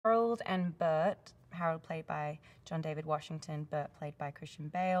Harold and Bert, Harold played by John David Washington, Bert played by Christian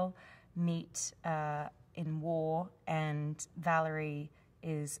Bale, meet in war, and Valerie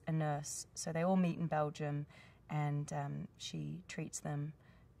is a nurse. So they all meet in Belgium, and she treats them,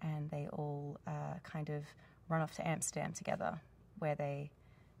 and they all kind of run off to Amsterdam together, where they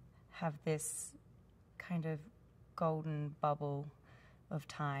have this kind of golden bubble of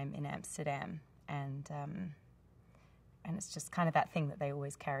time in Amsterdam, and it's just kind of that thing that they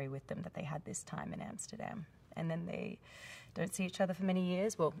always carry with them, that they had this time in Amsterdam. And then they don't see each other for many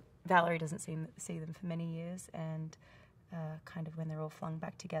years. Well, Valerie doesn't see them for many years, and kind of when they're all flung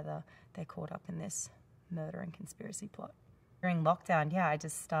back together, they're caught up in this murder and conspiracy plot. During lockdown, yeah, I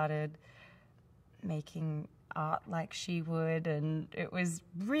just started making art like she would, and it was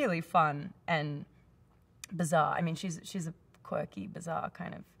really fun and bizarre. I mean, she's a quirky, bizarre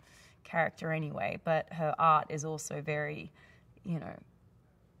kind of character anyway, but her art is also very, you know,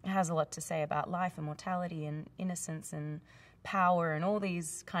 has a lot to say about life and mortality and innocence and power and all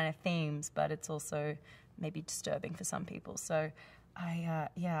these kind of themes, but it's also maybe disturbing for some people. So I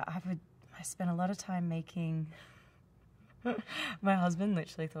spent a lot of time making my husband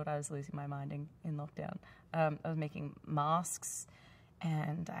literally thought I was losing my mind in lockdown. I was making masks,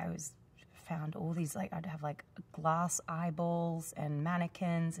 and found all these, like, I'd have like glass eyeballs and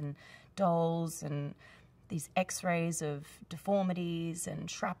mannequins and dolls and these x-rays of deformities and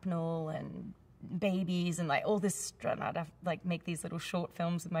shrapnel and babies and like all this, and I'd have like make these little short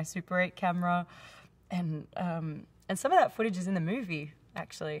films with my Super 8 camera, and some of that footage is in the movie.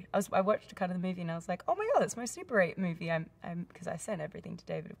 Actually, I watched kind of the movie and I was like, oh my god, it's my Super 8 movie. Because I sent everything to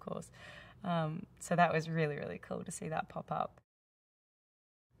David, of course. So that was really, really cool to see that pop up.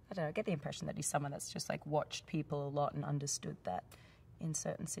 I don't know, I get the impression that he's someone that's just like watched people a lot and understood that in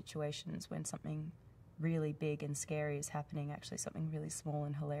certain situations when something really big and scary is happening, actually something really small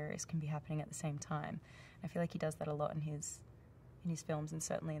and hilarious can be happening at the same time. I feel like he does that a lot in his films, and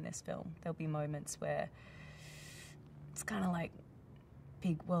certainly in this film. There'll be moments where it's kind of like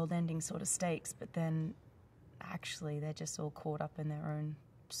big world-ending sort of stakes, but then actually they're just all caught up in their own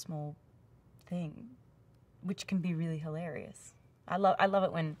small thing, which can be really hilarious. I love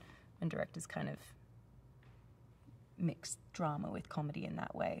it when directors kind of mix drama with comedy in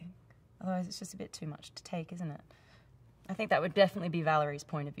that way. Otherwise it's just a bit too much to take, isn't it? I think that would definitely be Valerie's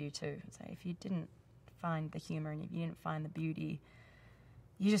point of view too. So if you didn't find the humor and if you didn't find the beauty,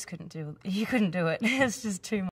 you just couldn't do it. It's just too much.